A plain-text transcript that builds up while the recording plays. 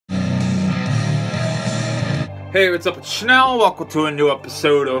Hey, what's up? It's Chanel. Welcome to a new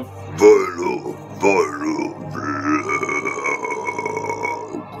episode of Vinyl Vlog.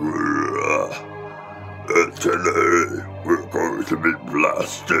 And today we're going to be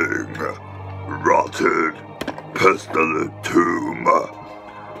blasting Rotted-Pestilent Tomb.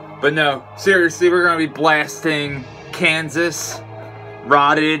 But no, seriously, we're going to be blasting Kansas,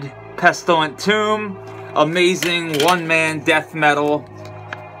 Rotted-Pestilent Tomb, amazing one-man death metal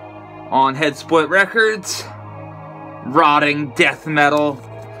on Headsplit Records. Rotting death metal,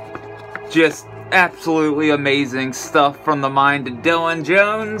 just absolutely amazing stuff from the mind of Dylan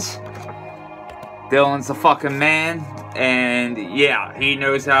Jones. Dylan's a fucking man, and yeah, he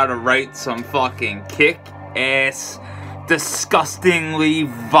knows how to write some fucking kick-ass, disgustingly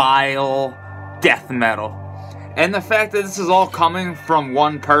vile death metal. And the fact that this is all coming from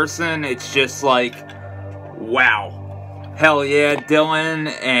one person, it's just like, wow. Hell yeah,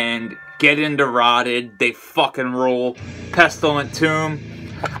 Dylan, and get into Rotted. They fucking rule. Pestilent Tomb.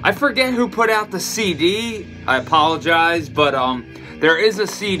 I forget who put out the CD. I apologize, but there is a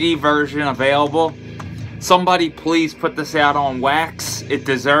CD version available. Somebody please put this out on wax. It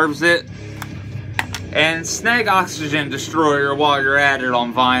deserves it. And snag Oxygen Destroyer while you're at it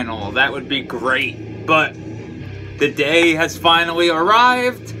on vinyl. That would be great. But the day has finally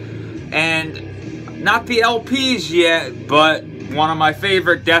arrived, and not the LPs yet, but one of my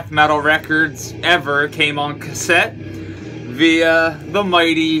favorite death metal records ever came on cassette via the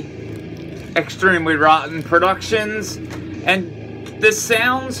mighty Extremely Rotten Productions. And this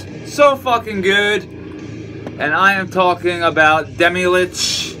sounds so fucking good. And I am talking about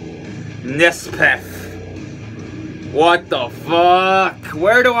Demilich-Nespithe. What the fuck?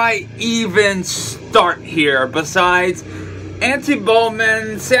 Where do I even start here? Besides, Antii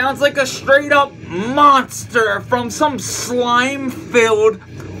Bowman sounds like a straight-up monster from some slime-filled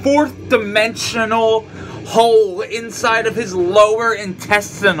 4th dimensional hole inside of his lower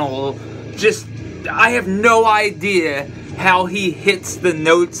intestinal. Just, I have no idea how he hits the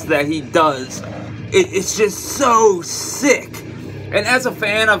notes that he does. It's just so sick. And as a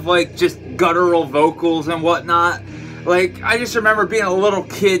fan of, like, just guttural vocals and whatnot, like, I just remember being a little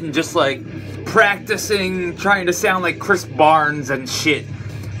kid and just, like, practicing trying to sound like Chris Barnes and shit.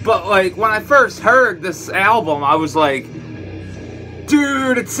 But like when I first heard this album, I was like,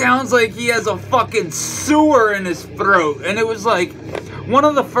 dude, it sounds like he has a fucking sewer in his throat. And it was like one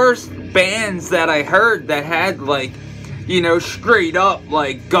of the first bands that I heard that had like, you know, straight up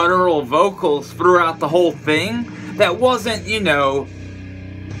like guttural vocals throughout the whole thing that wasn't, you know,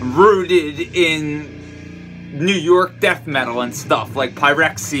 rooted in New York death metal and stuff, like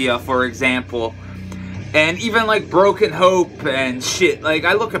Pyrexia, for example. And even like Broken Hope and shit. Like,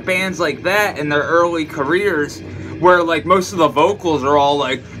 I look at bands like that in their early careers where like most of the vocals are all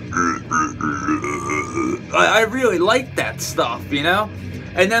like I really like that stuff, you know?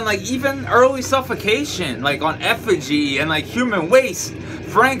 And then like even early Suffocation, like on Effigy and like Human Waste,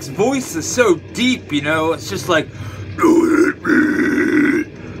 Frank's voice is so deep, you know? It's just like,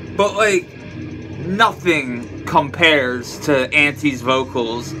 but like nothing compares to Antii's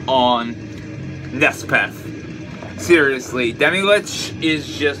vocals on Nespithe. Seriously, Demilich is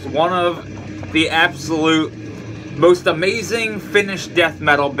just one of the absolute most amazing Finnish death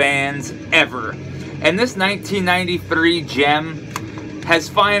metal bands ever. And this 1993 gem has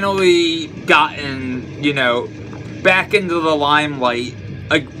finally gotten, you know, back into the limelight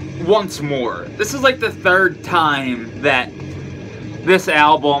like once more. This is like the third time that this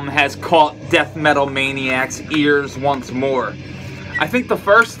album has caught death metal maniacs' ears once more. I think the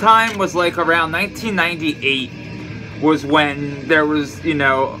first time was like around 1998 was when there was, you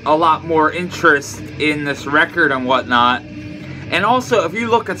know, a lot more interest in this record and whatnot. And also, if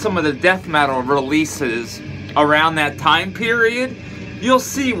you look at some of the death metal releases around that time period, you'll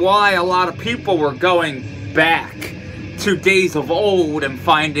see why a lot of people were going back to days of old and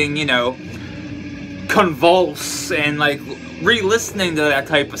finding, you know, Convulse and like re-listening to that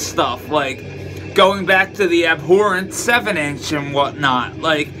type of stuff, like going back to the abhorrent 7-inch and whatnot,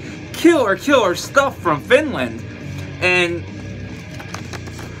 like killer stuff from Finland. And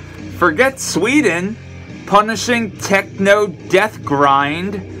forget Sweden punishing techno death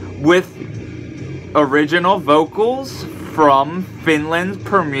grind with original vocals from Finland's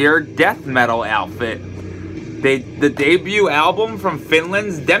premier death metal outfit. The debut album from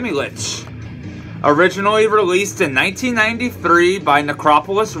Finland's Demilich. Originally released in 1993 by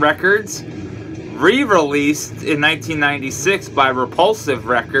Necropolis Records, re-released in 1996 by Repulsive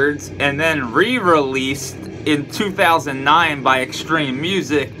Records, and then re-released in 2009 by Extreme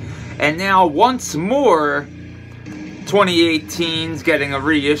Music, and now once more 2018's getting a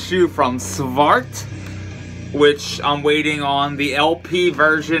reissue from Svart. which I'm waiting on the LP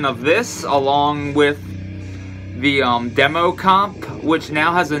version of this, along with the demo comp, which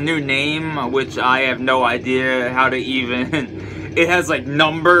now has a new name, which I have no idea how to even... It has like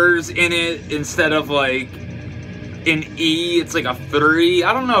numbers in it instead of like an E, it's like a 3.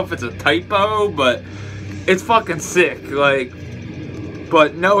 I don't know if it's a typo, but it's fucking sick. Like,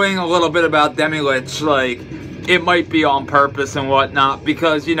 but knowing a little bit about Demilich, like, it might be on purpose and whatnot,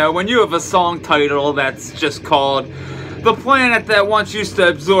 because, you know, when you have a song title that's just called "The Planet That Once Used to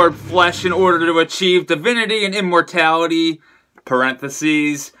Absorb Flesh in Order to Achieve Divinity and Immortality,"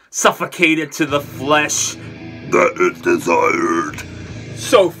 parentheses, "suffocated to the flesh that is desired."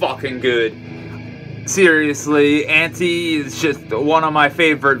 So fucking good. Seriously, Antii is just one of my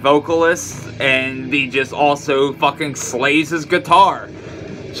favorite vocalists, and he just also fucking slays his guitar.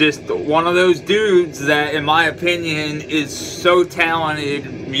 Just one of those dudes that, in my opinion, is so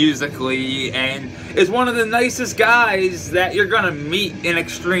talented musically, and is one of the nicest guys that you're gonna meet in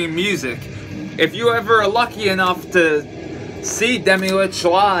extreme music. If you ever are lucky enough to see Demilich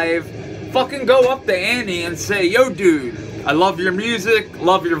live, fucking go up to Antii and say, "Yo dude, I love your music,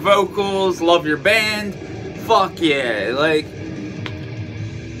 love your vocals, love your band." Fuck yeah, like,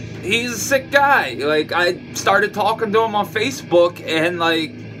 he's a sick guy. Like, I started talking to him on Facebook, and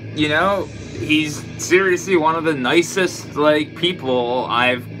like, you know, he's seriously one of the nicest, like, people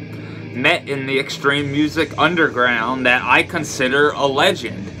I've met in the extreme music underground that I consider a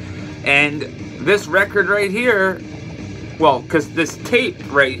legend. And this record right here, well, because this tape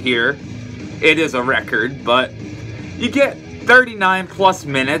right here, it is a record, but you get 39 plus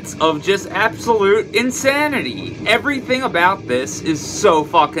minutes of just absolute insanity. Everything about this is so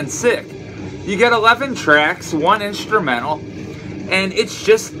fucking sick. You get 11 tracks, 1 instrumental, and it's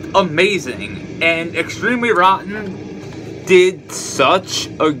just amazing. And Extremely Rotten did such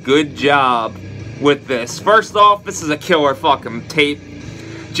a good job with this. First off, this is a killer fucking tape.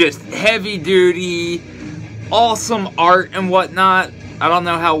 Just heavy duty, awesome art and whatnot. I don't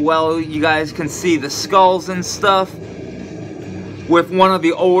know how well you guys can see the skulls and stuff, with one of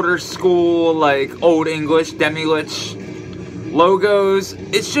the older school, like, Old English Demilich logos.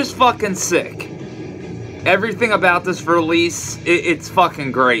 It's just fucking sick. Everything about this release, it's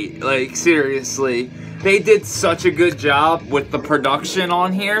fucking great. Like, seriously. They did such a good job with the production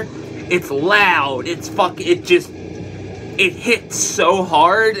on here. It's loud. It's fucking... It hits so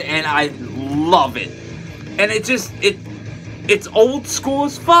hard, and I love it. And it's old school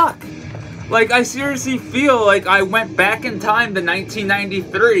as fuck. Like, I seriously feel like I went back in time to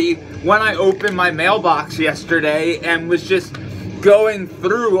 1993 when I opened my mailbox yesterday and was just going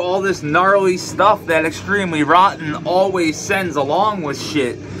through all this gnarly stuff that Extremely Rotten always sends along with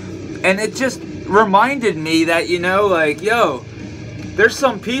shit. And it just reminded me that, you know, like, yo, there's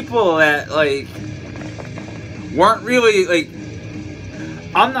some people that, like, weren't really, like,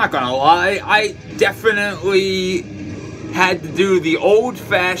 I'm not gonna lie, I definitely had to do the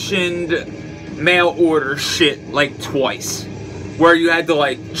old-fashioned mail order shit like twice, where you had to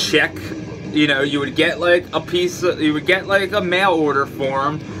like check, you know, you would get like a piece of, you would get like a mail order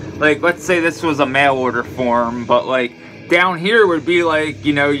form, like let's say this was a mail order form, but like down here would be like,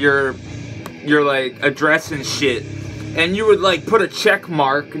 you know, your like address and shit, and you would like put a check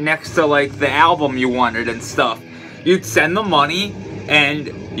mark next to like the album you wanted and stuff. You'd send the money,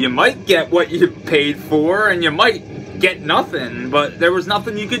 and you might get what you paid for, and you might get nothing, but there was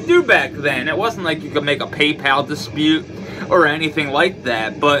nothing you could do back then. It wasn't like you could make a PayPal dispute or anything like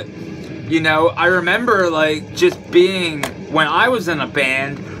that. But, you know, I remember like just being, when I was in a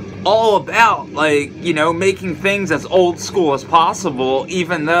band, all about like, you know, making things as old school as possible,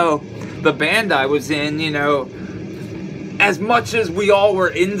 even though the band I was in, you know, as much as we all were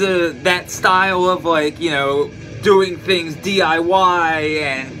into that style of like, you know, doing things DIY,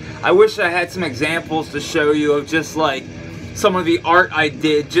 and I wish I had some examples to show you of just like some of the art I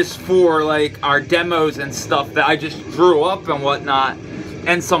did just for like our demos and stuff that I just drew up and whatnot,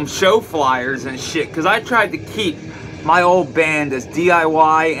 and some show flyers and shit, because I tried to keep my old band as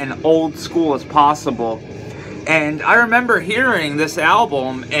DIY and old school as possible. And I remember hearing this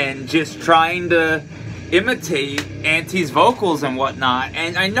album and just trying to imitate Antii's vocals and whatnot.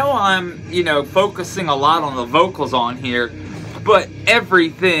 And I know I'm, you know, focusing a lot on the vocals on here, but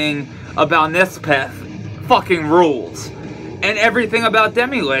everything about Nespithe fucking rules. And everything about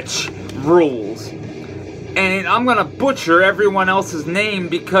Demilich rules. And I'm gonna butcher everyone else's name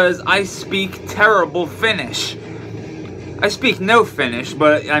because I speak terrible Finnish. I speak no Finnish,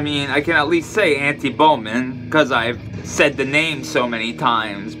 but I mean, I can at least say Antii Bowman because I've said the name so many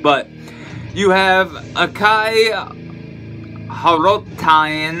times. But you have Akai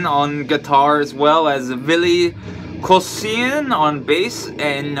Harotayan on guitar, as well as Vili Kosian on bass,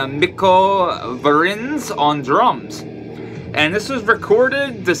 and Mikko Varins on drums. And this was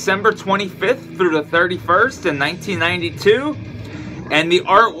recorded December 25th through the 31st in 1992. And the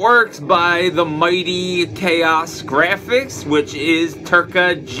artwork's by the mighty Chaos Graphics, which is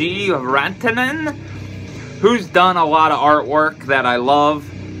Turkka G. Rantanen, who's done a lot of artwork that I love.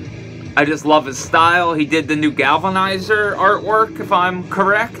 I just love his style. He did the new Galvanizer artwork, if I'm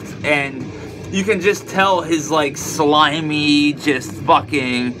correct. And you can just tell his, like, slimy, just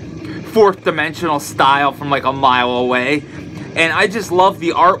fucking 4th dimensional style from, like, a mile away. And I just love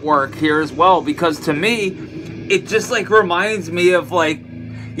the artwork here as well, because to me, it just, like, reminds me of, like,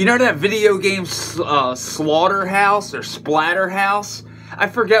 you know that video game Slaughterhouse or Splatterhouse? I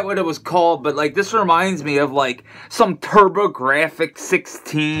forget what it was called, but, like, this reminds me of, like, some TurboGrafx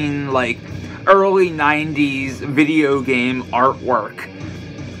 16, like, early 90s video game artwork.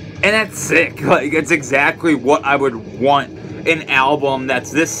 And that's sick. Like, it's exactly what I would want an album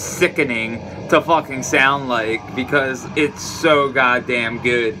that's this sickening to fucking sound like, because it's so goddamn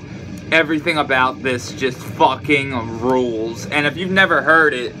good. Everything about this just fucking rules. And if you've never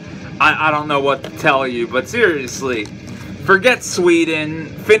heard it, I don't know what to tell you, but seriously, forget Sweden.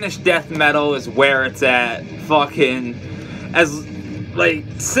 Finnish death metal is where it's at. Fucking, as, like,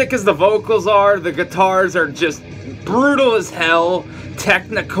 sick as the vocals are, the guitars are just brutal as hell,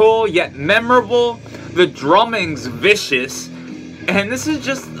 technical yet memorable. The drumming's vicious. And this is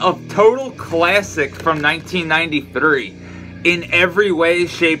just a total classic from 1993 in every way,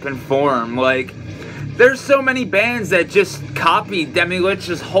 shape, and form. Like, there's so many bands that just copied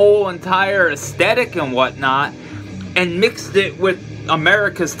Demilich's whole entire aesthetic and whatnot and mixed it with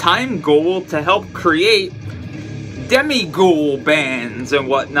America's time ghoul to help create demi-ghoul bands and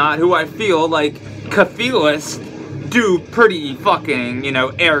whatnot, who I feel like Atheist do pretty fucking, you know,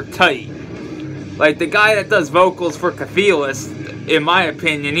 airtight. Like, the guy that does vocals for Atheist, in my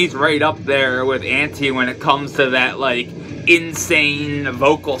opinion, he's right up there with Antii when it comes to that, like, insane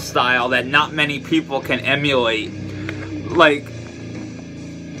vocal style that not many people can emulate. Like,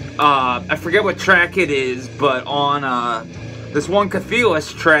 I forget what track it is, but on, this one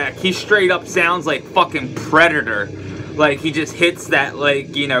Atheist track, he straight up sounds like fucking Predator. Like, he just hits that,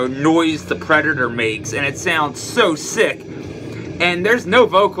 like, you know, noise the Predator makes, and it sounds so sick. And there's no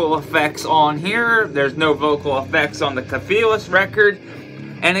vocal effects on here. There's no vocal effects on the Atheist record.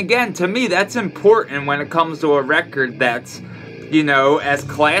 And again, to me, that's important when it comes to a record that's, you know, as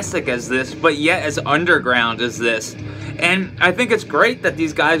classic as this, but yet as underground as this. And I think it's great that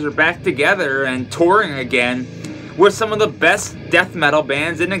these guys are back together and touring again with some of the best death metal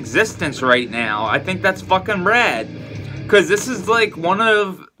bands in existence right now. I think that's fucking rad. Because this is, like, one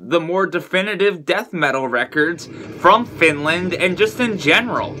of the more definitive death metal records from Finland and just in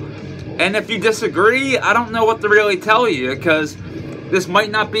general. And if you disagree, I don't know what to really tell you, because this might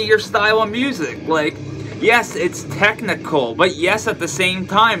not be your style of music. Like, yes, it's technical, but yes, at the same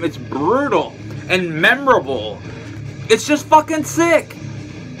time, it's brutal and memorable. It's just fucking sick.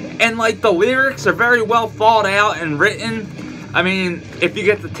 And, like, the lyrics are very well thought out and written. I mean, if you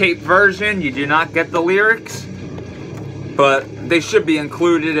get the tape version, you do not get the lyrics. But they should be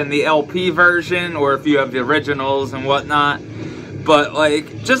included in the LP version, or if you have the originals and whatnot. But,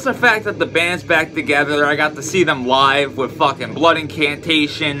 like, just the fact that the band's back together, I got to see them live with fucking Blood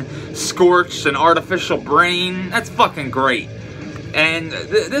Incantation, Scorched, and Artificial Brain. That's fucking great. And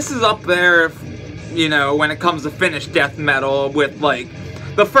this is up there, you know, when it comes to Finnish death metal, with, like,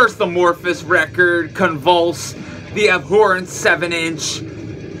 the first Amorphous record, Convulse, the abhorrent 7-inch,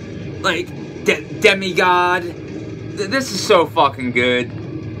 like, Demigod. This is so fucking good.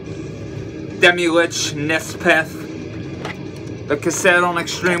 Demilich-Nespithe. The cassette on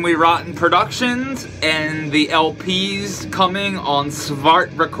Extremely Rotten Productions, and the LPs coming on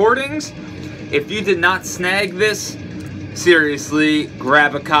Svart Recordings. If you did not snag this, seriously,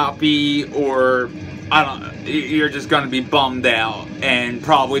 grab a copy, or you're just gonna be bummed out and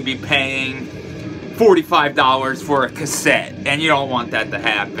probably be paying $45 for a cassette, and you don't want that to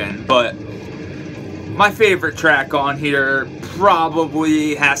happen. But my favorite track on here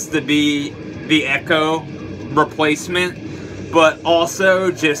probably has to be the Echo Replacement, but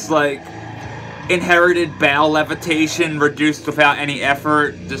also just, like, Inherited Bow Levitation reduced without any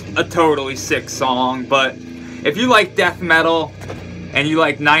effort. Just a totally sick song. But if you like death metal and you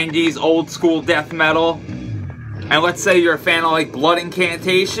like 90s old school death metal, and let's say you're a fan of, like, Blood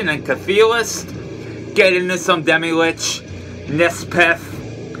Incantation and Atheist, get into some Demilich-Nespithe.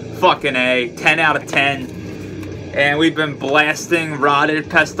 Fucking A. 10 out of 10. And we've been blasting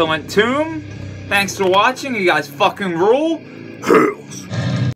Rotted-Pestilent Tomb. Thanks for watching. You guys fucking rule. Hells.